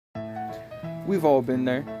We've all been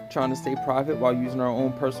there, trying to stay private while using our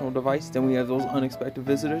own personal device, then we have those unexpected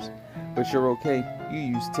visitors. But you're okay, you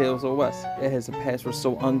use Tails OS. It has a password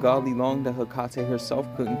so ungodly long that Hecate herself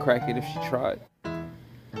couldn't crack it if she tried.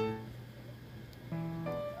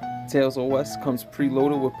 Tails OS comes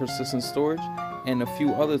preloaded with persistent storage and a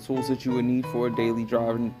few other tools that you would need for a daily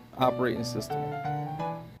driving operating system.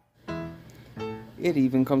 It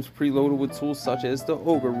even comes preloaded with tools such as the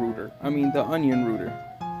the onion router.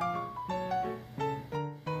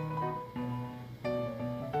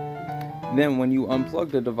 Then when you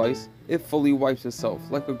unplug the device, it fully wipes itself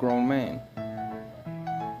like a grown man,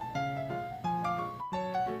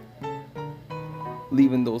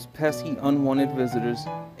 leaving those pesky unwanted visitors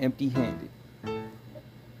empty-handed.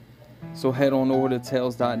 So head on over to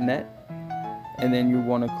tails.net, and then you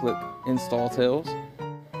want to click Install Tails,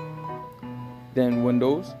 then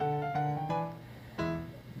Windows.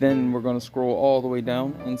 Then we're going to scroll all the way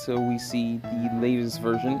down until we see the latest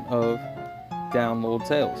version of Download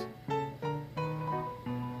Tails.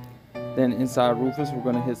 Then inside Rufus, we're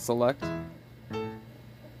going to hit Select,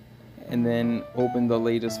 and then open the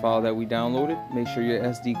latest file that we downloaded. Make sure your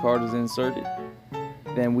SD card is inserted.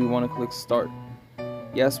 Then we want to click Start.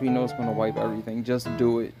 Yes, we know it's going to wipe everything, just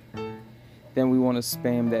do it. Then we want to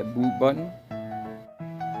spam that boot button.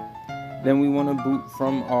 Then we want to boot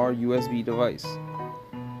from our USB device.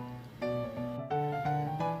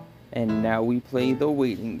 And now we play the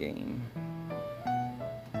waiting game.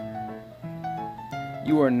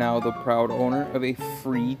 You are now the proud owner of a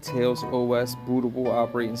free Tails OS bootable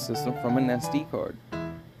operating system from an SD card.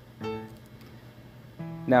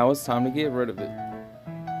 Now it's time to get rid of it.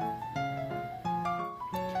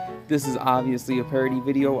 This is obviously a parody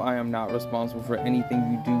video. I am not responsible for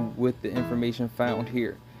anything you do with the information found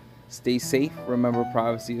here. Stay safe. Remember,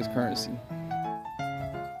 privacy is currency.